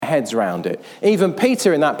heads around it. Even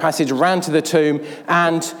Peter in that passage ran to the tomb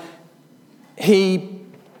and he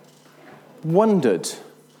wondered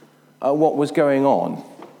what was going on.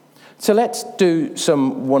 So let's do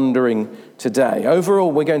some wondering today.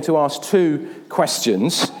 Overall, we're going to ask two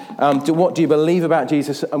questions. What do you believe about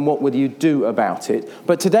Jesus and what will you do about it?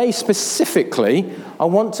 But today specifically, I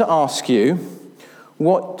want to ask you,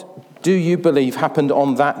 what do you believe happened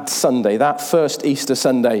on that Sunday, that first Easter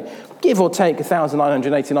Sunday, give or take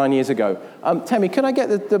 1,989 years ago? Tammy, can I get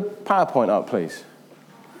the PowerPoint up, please?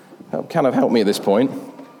 That'll kind of help me at this point.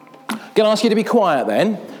 I'm going to ask you to be quiet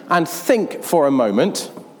then and think for a moment.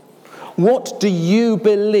 What do you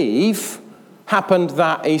believe happened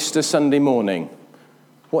that Easter Sunday morning?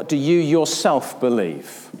 What do you yourself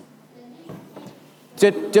believe?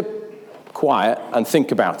 Quiet and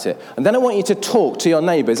think about it. And then I want you to talk to your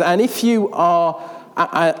neighbours. And if you are,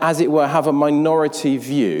 as it were, have a minority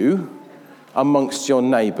view amongst your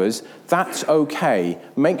neighbours, that's okay.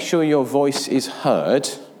 Make sure your voice is heard.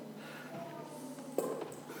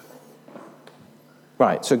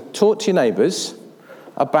 Right, so talk to your neighbours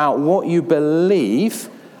about what you believe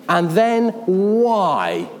and then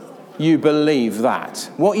why you believe that.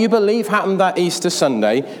 What you believe happened that Easter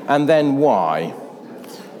Sunday and then why.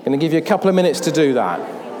 I'm going to give you a couple of minutes to do that.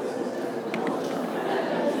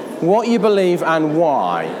 What you believe and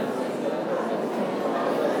why.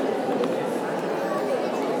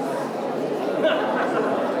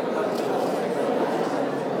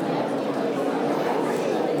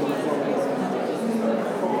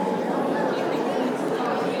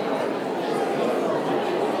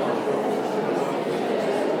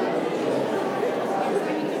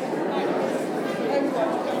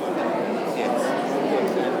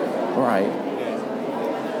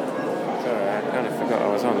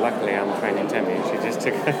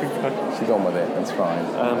 She's on with it, that's fine.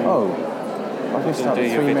 I've missed out the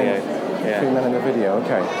three men in the video,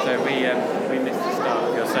 okay. So we missed the start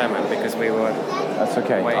of your sermon because we were... That's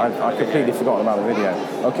okay, I've completely forgotten about the video.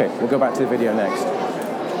 Okay, we'll go back to the video next.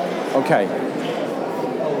 Okay.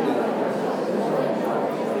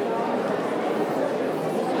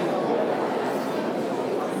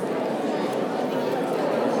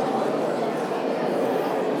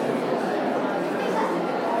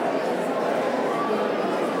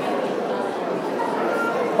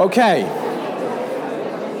 Okay.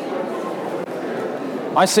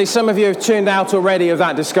 I see some of you have tuned out already of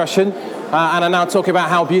that discussion and are now talking about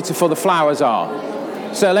how beautiful the flowers are.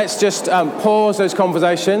 So let's just pause those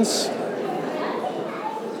conversations.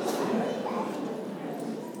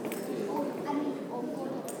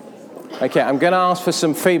 Okay, I'm going to ask for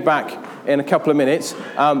some feedback in a couple of minutes,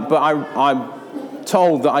 but I'm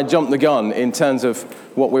told that I jumped the gun in terms of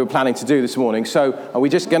what we were planning to do this morning. So are we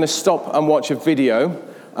just going to stop and watch a video?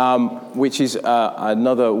 Which is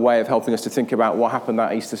another way of helping us to think about what happened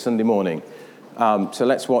that Easter Sunday morning. So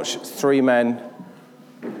let's watch not three men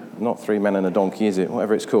and a donkey, is it?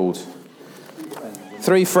 Whatever it's called.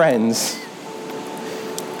 Three friends.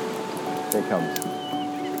 Here it comes.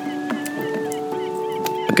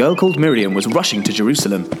 A girl called Miriam was rushing to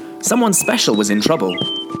Jerusalem. Someone special was in trouble.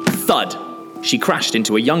 Thud! She crashed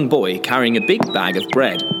into a young boy carrying a big bag of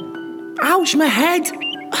bread. Ouch, my head!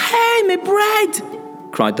 Hey, my bread!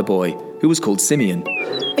 Cried the boy, who was called Simeon.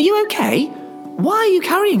 Are you okay? Why are you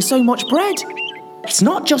carrying so much bread? It's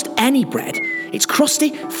not just any bread. It's crusty,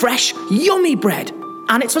 fresh, yummy bread.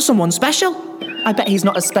 And it's for someone special. I bet he's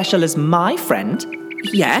not as special as my friend.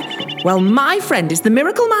 Yeah, well, my friend is the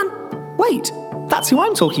Miracle Man. Wait, that's who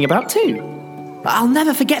I'm talking about too. I'll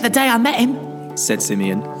never forget the day I met him, said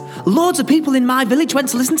Simeon. Loads of people in my village went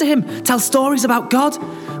to listen to him, tell stories about God.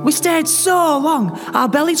 We stayed so long, our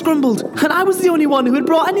bellies grumbled, and I was the only one who had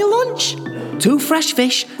brought any lunch. 2 fresh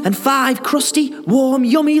fish and 5 crusty, warm,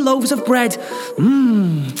 yummy loaves of bread.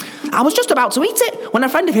 I was just about to eat it when a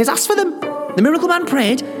friend of his asked for them. The Miracle Man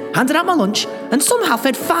prayed, handed out my lunch, and somehow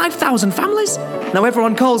fed 5,000 families. Now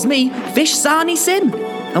everyone calls me Fish Sani Sim,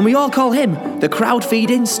 and we all call him the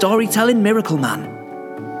crowd-feeding, storytelling Miracle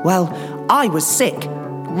Man. Well, I was sick,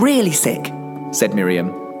 really sick, said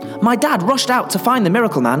Miriam. My dad rushed out to find the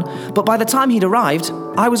Miracle Man, but by the time he'd arrived,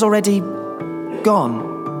 I was already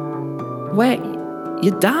gone. Wait,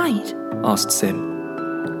 you died? Asked Sim.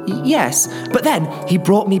 Yes, but then he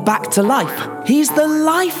brought me back to life. He's the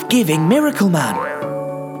life-giving Miracle Man.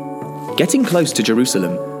 Getting close to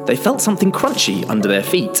Jerusalem, they felt something crunchy under their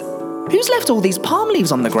feet. Who's left all these palm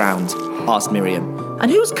leaves on the ground? Asked Miriam.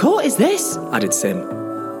 And whose coat is this? Added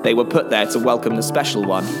Sim. They were put there to welcome the special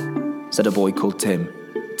one, said a boy called Tim,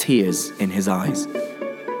 tears in his eyes.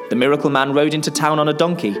 The Miracle Man rode into town on a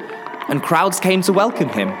donkey, and crowds came to welcome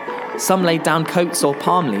him. Some laid down coats or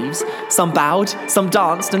palm leaves. Some bowed, some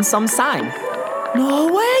danced, and some sang. No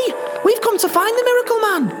way! We've come to find the miracle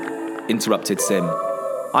man, interrupted Sim.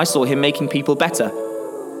 I saw him making people better.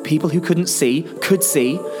 People who couldn't see, could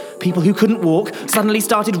see. People who couldn't walk suddenly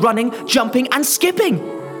started running, jumping, and skipping.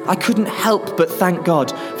 I couldn't help but thank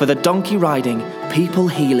God for the donkey-riding,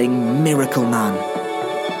 people-healing miracle man.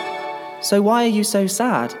 So why are you so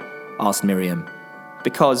sad? Asked Miriam.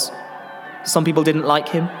 Because some people didn't like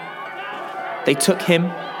him. They took him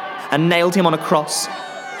and nailed him on a cross.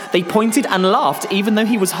 They pointed and laughed even though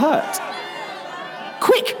he was hurt.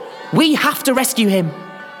 Quick! We have to rescue him!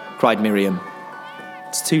 Cried Miriam.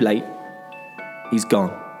 It's too late. He's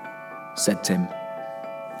gone, said Tim.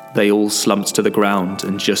 They all slumped to the ground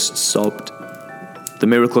and just sobbed. The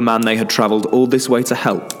miracle man they had travelled all this way to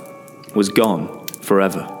help was gone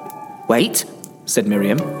forever. Wait, said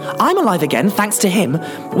Miriam. I'm alive again thanks to him.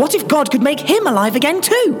 What if God could make him alive again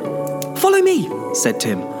too? Follow me, said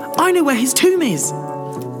Tim. I know where his tomb is.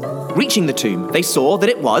 Reaching the tomb, they saw that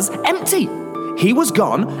it was empty. He was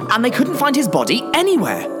gone and they couldn't find his body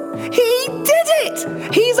anywhere. He did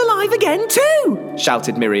it! He's alive again too,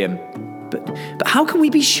 shouted Miriam. But how can we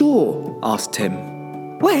be sure? Asked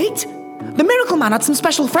Tim. Wait, the miracle man had some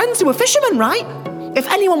special friends who were fishermen, right? If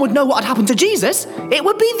anyone would know what had happened to Jesus, it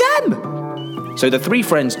would be them. So the three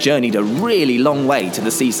friends journeyed a really long way to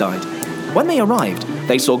the seaside. When they arrived,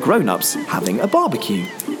 they saw grown-ups having a barbecue.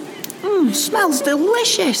 Smells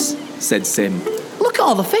delicious, said Sim. Look at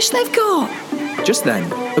all the fish they've got. Just then,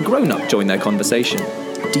 a grown-up joined their conversation.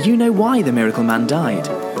 Do you know why the miracle man died?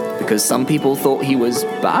 Because some people thought he was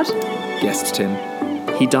bad? Guessed Tim.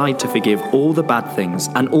 He died to forgive all the bad things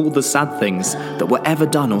and all the sad things that were ever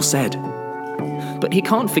done or said. But he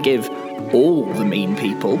can't forgive all the mean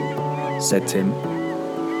people, said Tim.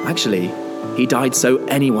 Actually, he died so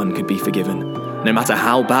anyone could be forgiven, no matter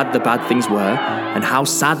how bad the bad things were and how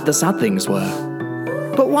sad the sad things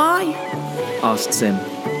were. But why? Asked Sim.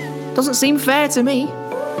 Doesn't seem fair to me.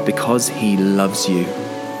 Because he loves you.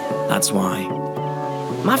 That's why.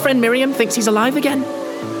 My friend Miriam thinks he's alive again.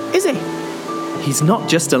 Is he? He's not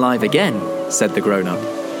just alive again, said the grown-up.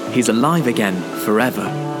 He's alive again forever.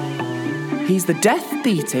 He's the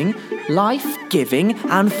death-beating, life-giving,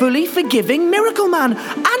 and fully forgiving miracle man.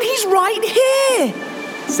 And he's right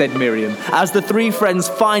here, said Miriam, as the three friends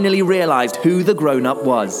finally realised who the grown-up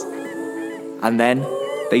was. And then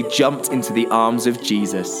they jumped into the arms of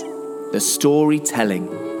Jesus, the storytelling,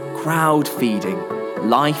 crowd-feeding,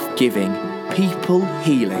 life-giving,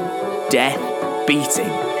 people-healing, death-beating,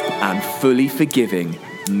 and fully forgiving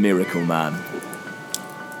miracle man.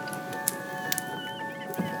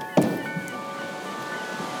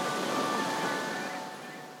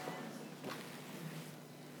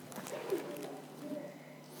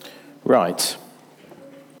 Right.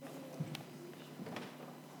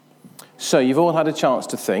 So you've all had a chance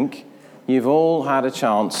to think. You've all had a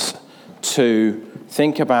chance to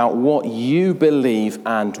think about what you believe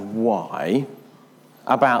and why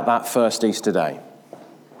about that first Easter day.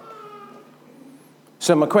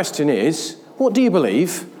 So my question is, what do you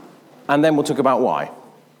believe? And then we'll talk about why.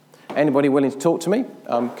 Anybody willing to talk to me?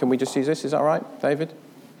 Can we just use this? Is that all right, David?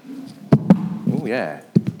 Oh, yeah.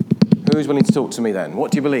 Who's willing to talk to me then?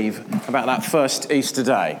 What do you believe about that first Easter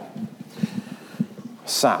day?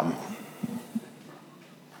 Sam.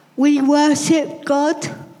 We worship God.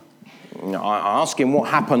 I ask him what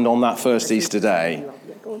happened on that first Easter day.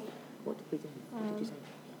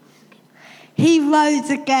 He rose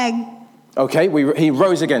again. Okay, he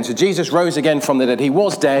rose again. So Jesus rose again from the dead. He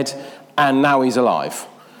was dead, and now he's alive.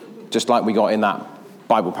 Just like we got in that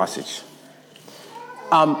Bible passage.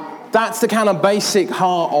 That's the kind of basic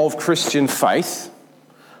heart of Christian faith.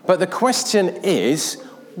 But the question is,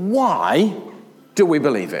 why do we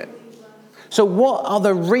believe it? So what are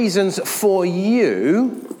the reasons for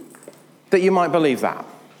you that you might believe that?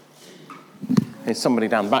 There's somebody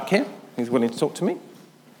down the back here who's willing to talk to me.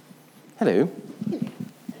 Hello.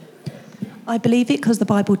 I believe it because the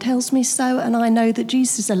Bible tells me so, and I know that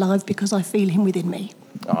Jesus is alive because I feel him within me.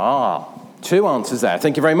 Two answers there.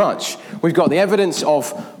 Thank you very much. We've got the evidence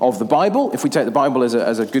of the Bible, if we take the Bible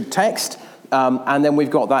as a good text, and then we've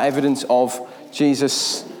got that evidence of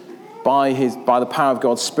Jesus by the power of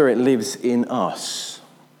God's Spirit lives in us.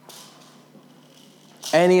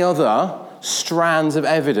 Any other strands of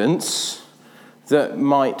evidence that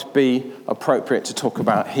might be appropriate to talk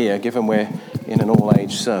about here, given we're in an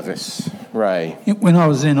all-age service? Ray. When I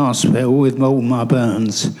was in hospital with all my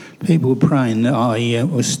burns, people were praying that I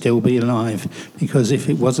would still be alive, because if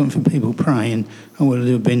it wasn't for people praying, I would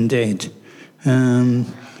have been dead. And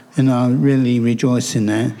I really rejoice in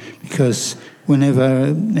that, because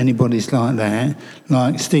whenever anybody's like that,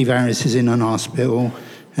 like Steve Harris is in an hospital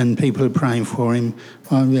and people are praying for him,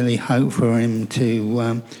 I really hope for him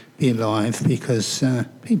to be alive, because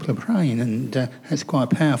people are praying, and that's quite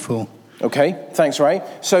powerful. Okay, thanks, Ray.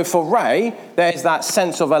 So for Ray, there's that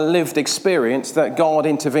sense of a lived experience that God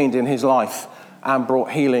intervened in his life and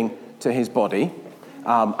brought healing to his body.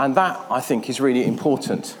 And that, I think, is really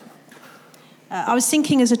important. I was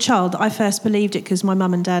thinking as a child, I first believed it because my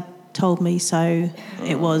mum and dad told me so.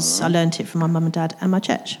 I learnt it from my mum and dad and my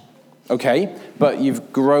church. Okay, but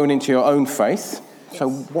you've grown into your own faith. So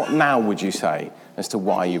what now would you say as to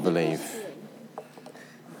why you believe?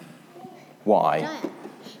 Why?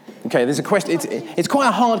 Okay, there's a question. It's quite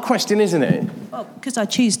a hard question, isn't it? Well, because I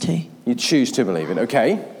choose to. You choose to believe it,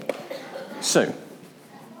 okay. Sue?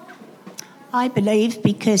 I believe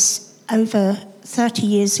because over 30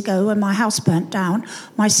 years ago, when my house burnt down,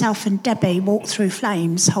 myself and Debbie walked through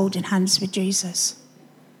flames holding hands with Jesus.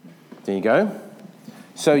 There you go.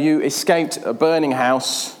 So you escaped a burning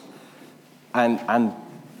house, and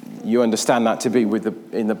you understand that to be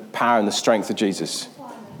in the power and the strength of Jesus.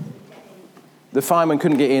 The fireman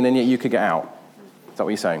couldn't get in, and yet you could get out. Is that what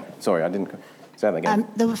you're saying? Sorry, I didn't say that again.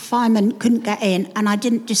 The fireman couldn't get in, and I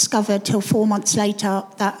didn't discover till 4 months later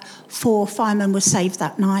that 4 firemen were saved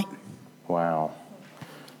that night. Wow.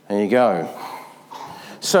 There you go.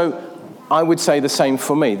 So I would say the same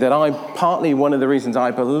for me, that partly one of the reasons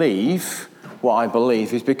I believe what I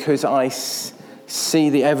believe is because I see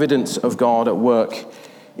the evidence of God at work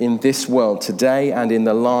in this world today and in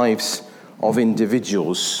the lives of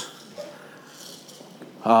individuals.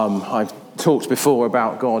 I've talked before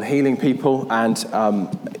about God healing people, and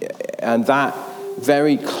that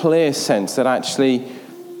very clear sense that actually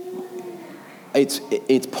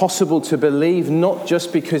it's possible to believe, not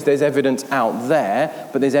just because there's evidence out there,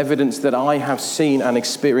 but there's evidence that I have seen and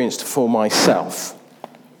experienced for myself.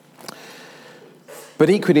 But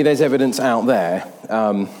equally, there's evidence out there.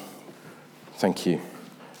 Thank you.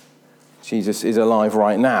 Jesus is alive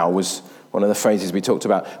right now was one of the phrases we talked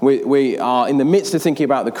about. We are in the midst of thinking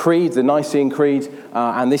about the Creed, the Nicene Creed,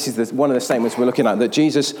 and this is one of the statements we're looking at, that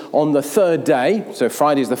Jesus, on the third day, so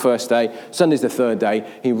Friday is the first day, Sunday's the third day,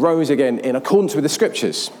 he rose again in accordance with the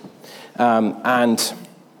Scriptures. For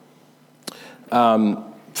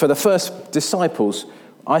the first disciples,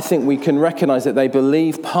 I think we can recognize that they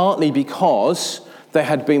believe partly because they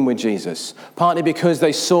had been with Jesus, partly because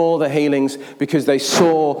they saw the healings, because they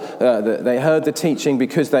saw, they heard the teaching,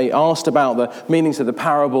 because they asked about the meanings of the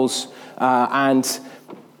parables, and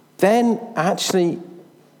then actually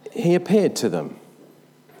he appeared to them.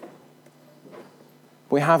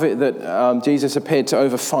 We have it that Jesus appeared to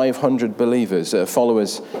over 500 believers,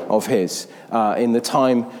 followers of his, in the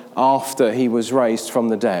time after he was raised from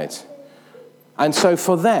the dead. And so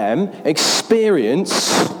for them,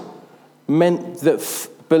 experience meant that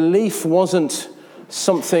belief wasn't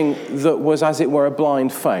something that was, as it were, a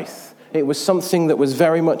blind faith. It was something that was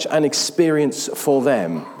very much an experience for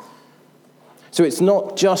them. So it's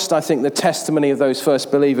not just, I think, the testimony of those first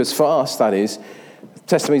believers for us, that is,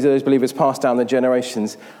 testimonies of those believers passed down the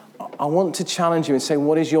generations. I want to challenge you and say,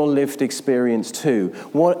 what is your lived experience too?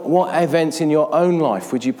 What events in your own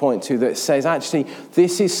life would you point to that says, actually,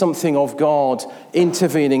 this is something of God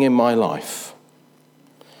intervening in my life?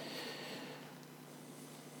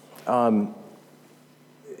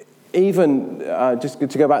 Just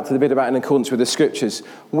to go back to the bit about in accordance with the Scriptures,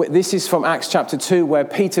 this is from Acts chapter 2, where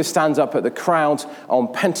Peter stands up at the crowd on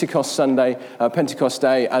Pentecost Day,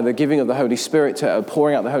 and the giving of the Holy Spirit,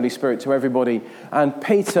 pouring out the Holy Spirit to everybody. And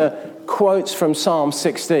Peter quotes from Psalm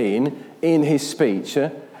 16 in his speech,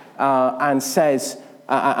 and says,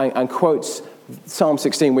 and quotes Psalm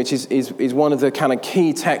 16, which is one of the kind of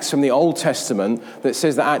key texts from the Old Testament that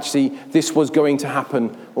says that actually this was going to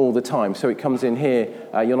happen all the time. So it comes in here,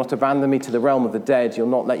 you'll not abandon me to the realm of the dead, you'll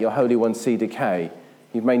not let your Holy One see decay.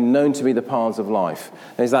 You've made known to me the paths of life.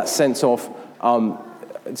 There's that sense of,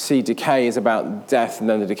 decay is about death and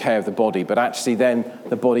then the decay of the body, but actually then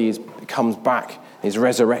the body comes back, is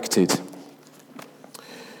resurrected.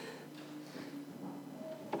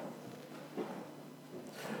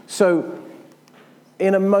 So,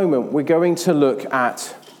 in a moment, we're going to look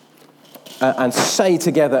at and say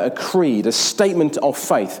together a creed, a statement of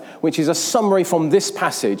faith, which is a summary from this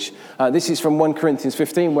passage. This is from 1 Corinthians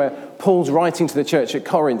 15, where Paul's writing to the church at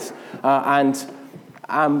Corinth. And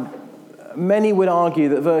many would argue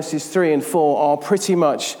that verses 3 and 4 are pretty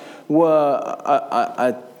much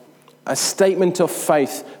a statement of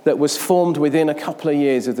faith that was formed within a couple of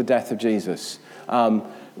years of the death of Jesus.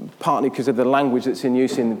 Partly because of the language that's in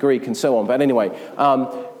use in Greek and so on. But anyway,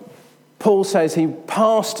 Paul says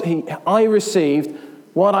I received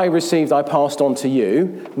what I received, I passed on to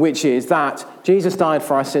you, which is that Jesus died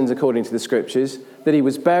for our sins according to the Scriptures, that he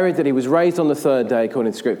was buried, that he was raised on the third day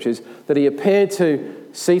according to the Scriptures, that he appeared to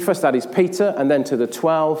Cephas, that is Peter, and then to the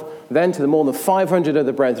 12, then to the more than 500 of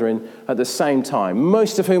the brethren at the same time,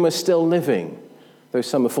 most of whom are still living, though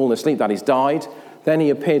some have fallen asleep, that is died. Then he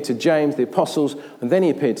appeared to James, the apostles, and then he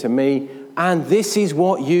appeared to me, and this is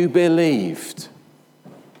what you believed.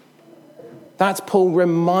 That's Paul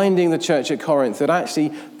reminding the church at Corinth that actually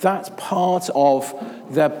that's part of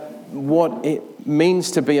what it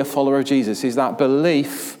means to be a follower of Jesus, is that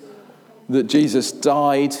belief that Jesus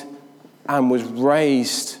died and was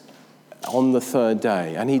raised on the third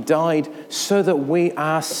day. And he died so that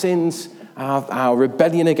our sins, our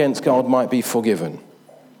rebellion against God might be forgiven.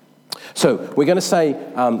 So we're going to say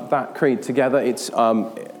that creed together. It's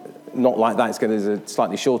not like that. There's a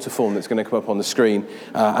slightly shorter form that's going to come up on the screen.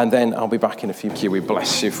 And then I'll be back in a few. We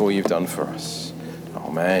bless you for all you've done for us.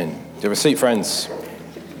 Amen. Do you have a seat, friends?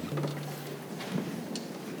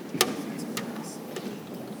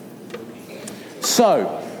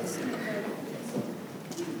 So,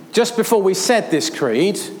 just before we said this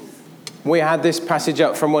creed, we had this passage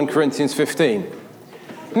up from 1 Corinthians 15.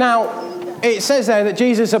 Now, it says there that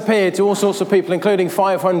Jesus appeared to all sorts of people, including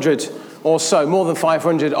 500 or so, more than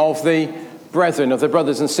 500 of the brethren, of the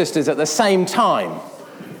brothers and sisters at the same time.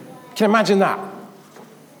 Can you imagine that?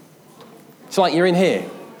 It's like you're in here,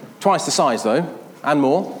 twice the size though, and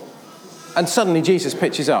more, and suddenly Jesus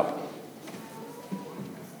pitches up.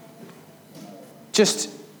 Just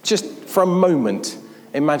for a moment,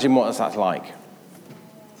 imagine what that's like.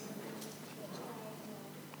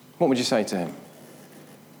 What would you say to him?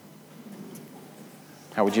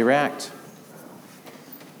 How would you react?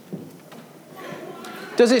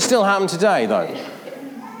 Does it still happen today, though?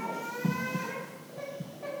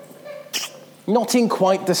 Not in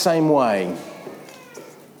quite the same way.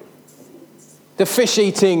 The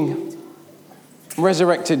fish-eating,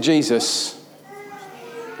 resurrected Jesus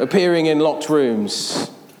appearing in locked rooms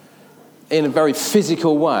in a very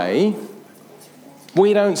physical way,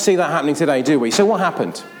 we don't see that happening today, do we? So what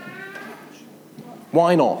happened?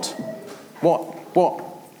 Why not? What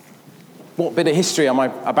bit of history am I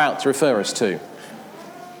about to refer us to?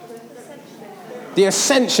 The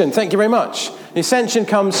Ascension, thank you very much. The Ascension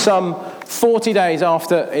comes some 40 days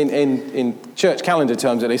after, in church calendar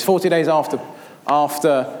terms at least, 40 days after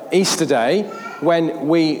Easter Day, when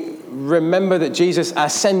we remember that Jesus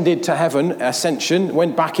ascended to heaven, ascension,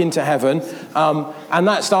 went back into heaven, and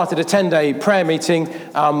that started a 10-day prayer meeting,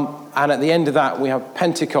 and at the end of that we have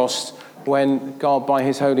Pentecost, when God, by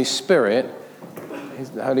his Holy Spirit,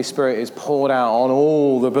 the Holy Spirit is poured out on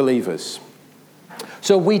all the believers.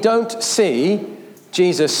 So we don't see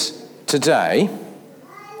Jesus today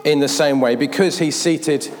in the same way because he's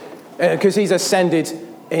seated, because he's ascended,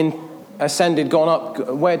 gone up.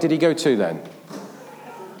 Where did he go to then?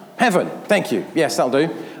 Heaven. Thank you. Yes, that'll do.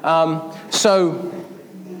 So,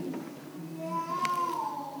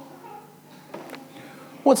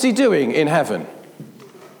 what's he doing in heaven?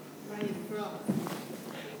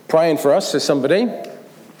 Praying for us, says somebody.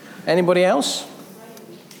 Anybody else?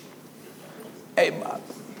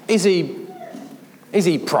 Is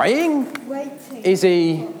he praying? Waiting. Is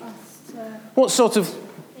he? What sort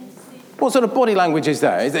of body language is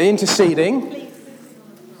that? Is it interceding?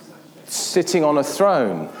 Sitting on a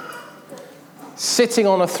throne. Sitting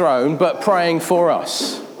on a throne, but praying for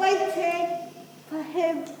us. Waiting for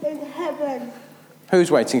him in heaven. Who's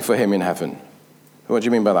waiting for him in heaven? What do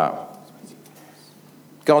you mean by that?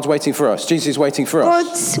 God's waiting for us. Jesus is waiting for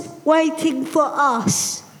us. God's waiting for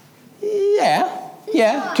us.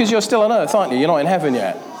 Yeah, because you're still on earth, aren't you? You're not in heaven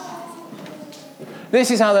yet. This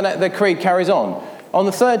is how the creed carries on. On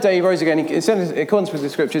the third day he rose again, in accordance with the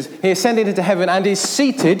Scriptures, he ascended into heaven and is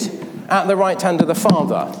seated at the right hand of the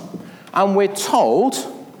Father. And we're told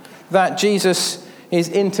that Jesus is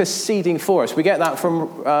interceding for us. We get that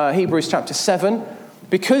from Hebrews chapter 7.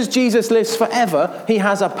 Because Jesus lives forever, he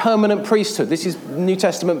has a permanent priesthood. This is New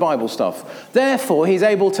Testament Bible stuff. Therefore, he's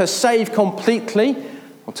able to save completely.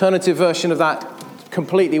 Alternative version of that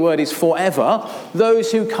completely word is forever.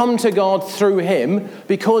 Those who come to God through him,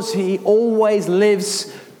 because he always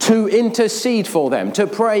lives to intercede for them, to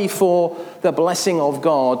pray for the blessing of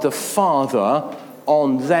God, the Father,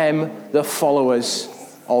 on them, the followers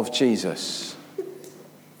of Jesus.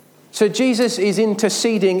 So Jesus is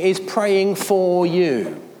interceding, is praying for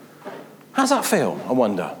you. How's that feel, I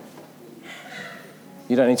wonder?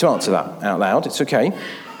 You don't need to answer that out loud, it's okay.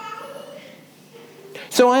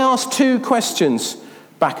 So I asked two questions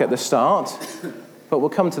back at the start, but we'll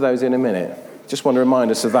come to those in a minute. Just want to remind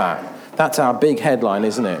us of that. That's our big headline,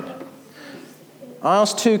 isn't it? I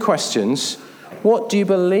asked 2 questions. What do you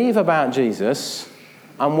believe about Jesus,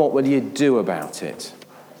 and what will you do about it?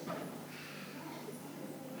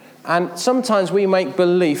 And sometimes we make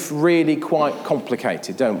belief really quite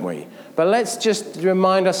complicated, don't we? But let's just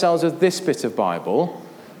remind ourselves of this bit of Bible.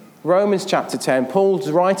 Romans chapter 10,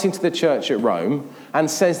 Paul's writing to the church at Rome and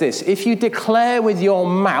says this: if you declare with your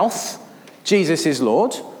mouth Jesus is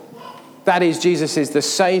Lord, that is, Jesus is the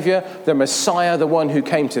Saviour, the Messiah, the one who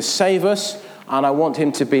came to save us, and I want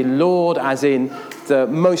him to be Lord, as in the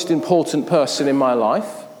most important person in my life.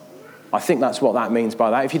 I think that's what that means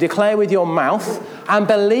by that. If you declare with your mouth and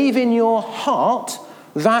believe in your heart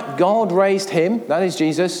that God raised him, that is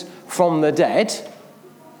Jesus, from the dead,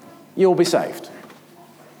 you'll be saved.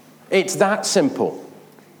 It's that simple,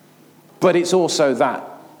 but it's also that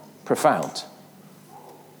profound.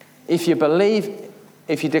 If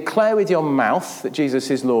you declare with your mouth that Jesus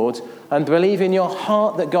is Lord and believe in your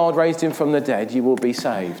heart that God raised him from the dead, you will be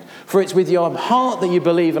saved. For it's with your heart that you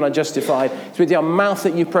believe and are justified. It's with your mouth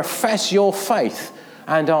that you profess your faith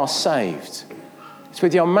and are saved. It's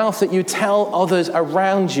with your mouth that you tell others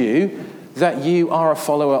around you that you are a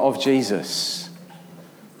follower of Jesus.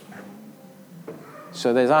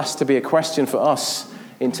 So there has to be a question for us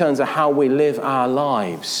in terms of how we live our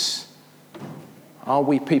lives. Are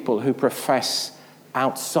we people who profess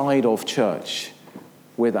outside of church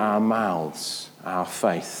with our mouths, our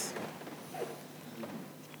faith?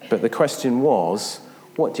 But the question was,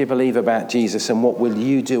 what do you believe about Jesus and what will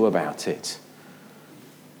you do about it?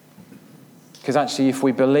 Because actually, if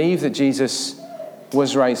we believe that Jesus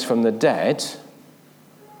was raised from the dead,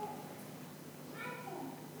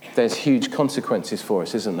 there's huge consequences for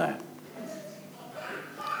us, isn't there?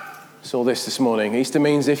 Saw this morning. Easter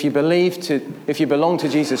means if you belong to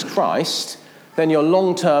Jesus Christ, then your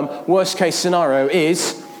long-term worst-case scenario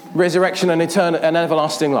is resurrection and eternal and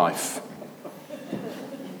everlasting life.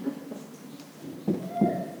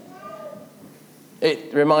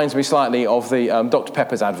 It reminds me slightly of the Dr.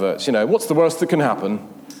 Pepper's adverts. You know, what's the worst that can happen?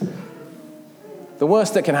 The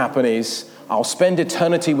worst that can happen is I'll spend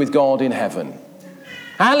eternity with God in heaven.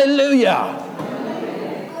 Hallelujah!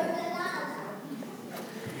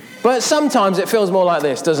 But sometimes it feels more like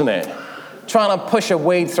this, doesn't it? Trying to push a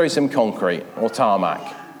weed through some concrete or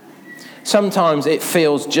tarmac. Sometimes it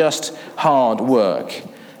feels just hard work,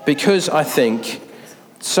 because I think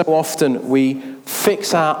so often we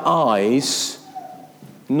fix our eyes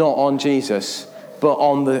not on Jesus, but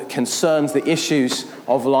on the concerns, the issues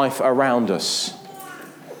of life around us.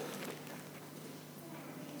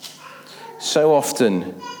 So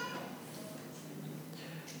often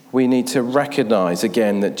we need to recognize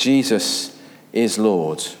again that Jesus is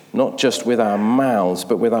Lord, not just with our mouths,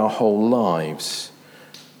 but with our whole lives.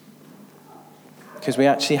 Because we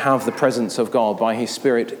actually have the presence of God by his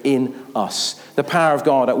Spirit in us, the power of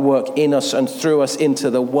God at work in us and through us into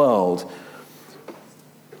the world.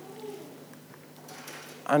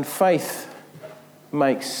 And faith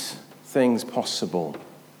makes things possible.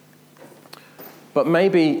 But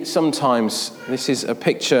maybe sometimes this is a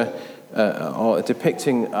picture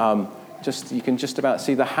depicting you can just about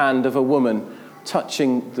see the hand of a woman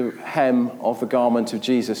touching the hem of the garment of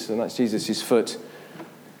Jesus, and that's Jesus' foot.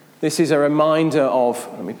 This is a reminder of,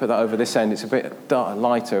 let me put that over this end, it's a bit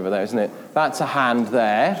lighter over there, isn't it? That's a hand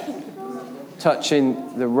there,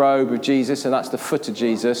 touching the robe of Jesus, and that's the foot of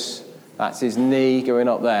Jesus. That's his knee going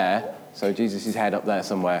up there, so Jesus' head up there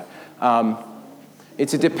somewhere.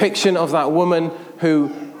 It's a depiction of that woman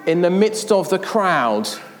who, in the midst of the crowd,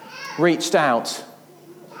 reached out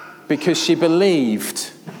because she believed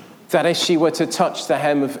that if she were to touch the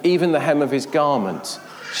hem of his garment,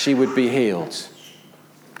 she would be healed.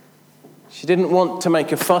 She didn't want to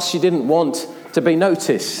make a fuss. She didn't want to be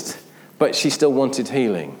noticed, but she still wanted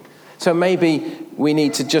healing. So maybe we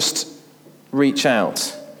need to just reach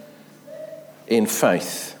out in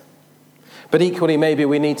faith. But equally, maybe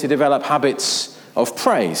we need to develop habits of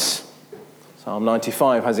praise. Psalm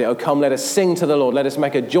 95 has it, "Oh, come, let us sing to the Lord. Let us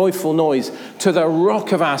make a joyful noise to the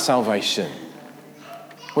rock of our salvation."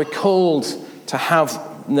 We're called to have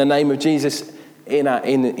the name of Jesus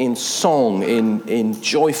in song, in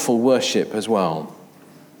joyful worship as well.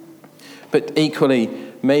 But equally,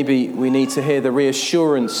 maybe we need to hear the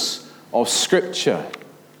reassurance of Scripture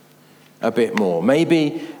a bit more.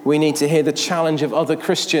 Maybe we need to hear the challenge of other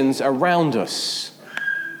Christians around us,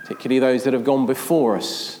 particularly those that have gone before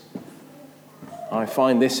us. I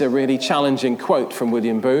find this a really challenging quote from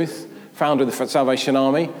William Booth, founder of the Salvation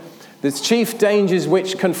Army. "The chief dangers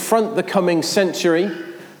which confront the coming century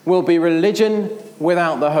will be religion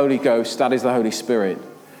without the Holy Ghost, that is the Holy Spirit.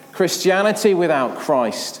 Christianity without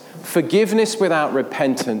Christ, forgiveness without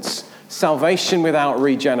repentance, salvation without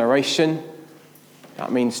regeneration.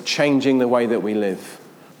 That means changing the way that we live.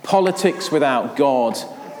 Politics without God,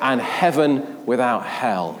 and heaven without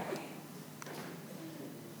hell.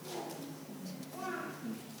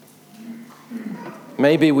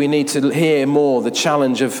 Maybe we need to hear more the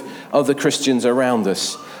challenge of other Christians around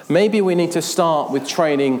us. Maybe we need to start with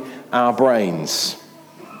training our brains,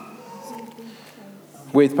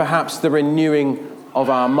 with perhaps the renewing of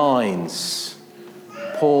our minds.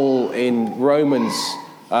 Paul in Romans,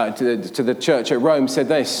 to the church at Rome, said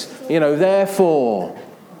this, therefore,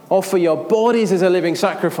 offer your bodies as a living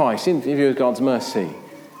sacrifice in view of God's mercy.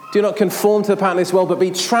 Do not conform to the pattern of this world, but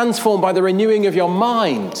be transformed by the renewing of your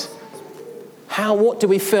mind. What do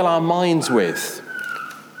we fill our minds with?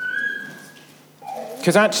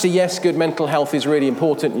 Because actually, yes, good mental health is really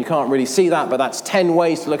important. You can't really see that, but that's 10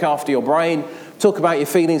 ways to look after your brain. Talk about your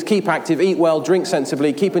feelings, keep active, eat well, drink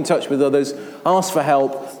sensibly, keep in touch with others, ask for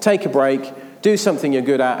help, take a break, do something you're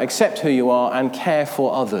good at, accept who you are, and care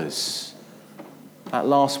for others. That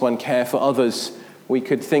last one, care for others, we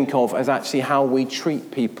could think of as actually how we treat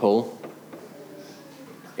people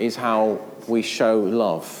is how we show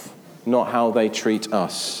love, not how they treat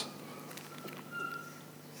us.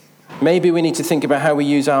 Maybe we need to think about how we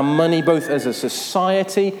use our money both as a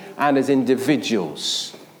society and as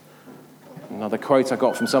individuals. Another quote I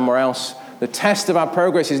got from somewhere else. The test of our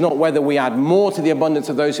progress is not whether we add more to the abundance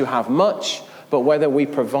of those who have much, but whether we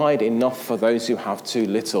provide enough for those who have too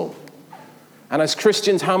little. And as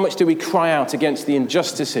Christians, how much do we cry out against the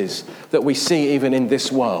injustices that we see even in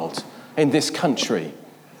this world, in this country?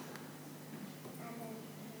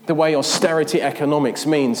 The way austerity economics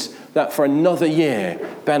means that for another year,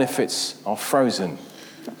 benefits are frozen.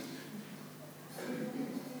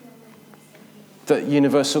 That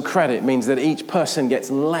universal credit means that each person gets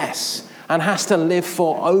less and has to live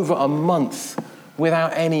for over a month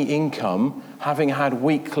without any income, having had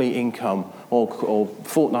weekly income or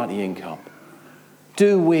fortnightly income.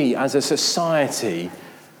 Do we, as a society,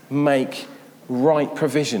 make right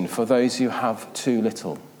provision for those who have too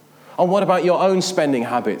little? And what about your own spending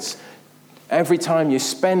habits? Every time you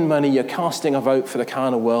spend money, you're casting a vote for the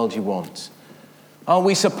kind of world you want. Are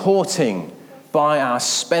we supporting, by our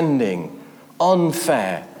spending,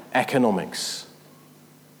 unfair economics?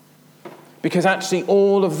 Because actually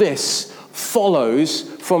all of this follows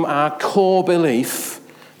from our core belief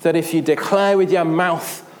that if you declare with your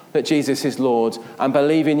mouth that Jesus is Lord and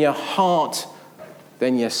believe in your heart,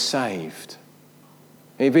 then you're saved.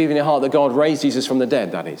 If you believe in your heart that God raised Jesus from the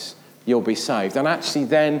dead, that is, you'll be saved. And actually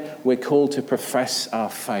then we're called to profess our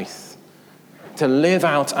faith, to live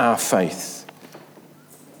out our faith.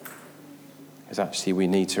 Because actually we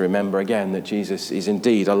need to remember again that Jesus is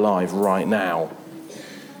indeed alive right now.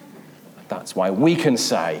 That's why we can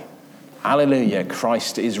say, Hallelujah,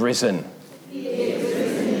 Christ is risen. He is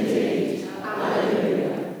risen indeed.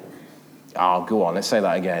 Hallelujah. Oh, go on, let's say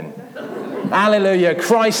that again. Hallelujah,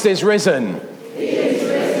 Christ is risen. He is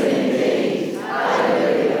risen indeed.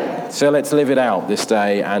 Hallelujah. So let's live it out this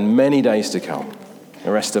day and many days to come,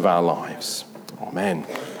 the rest of our lives. Amen.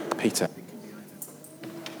 Peter.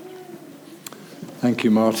 Thank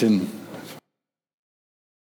you, Martin.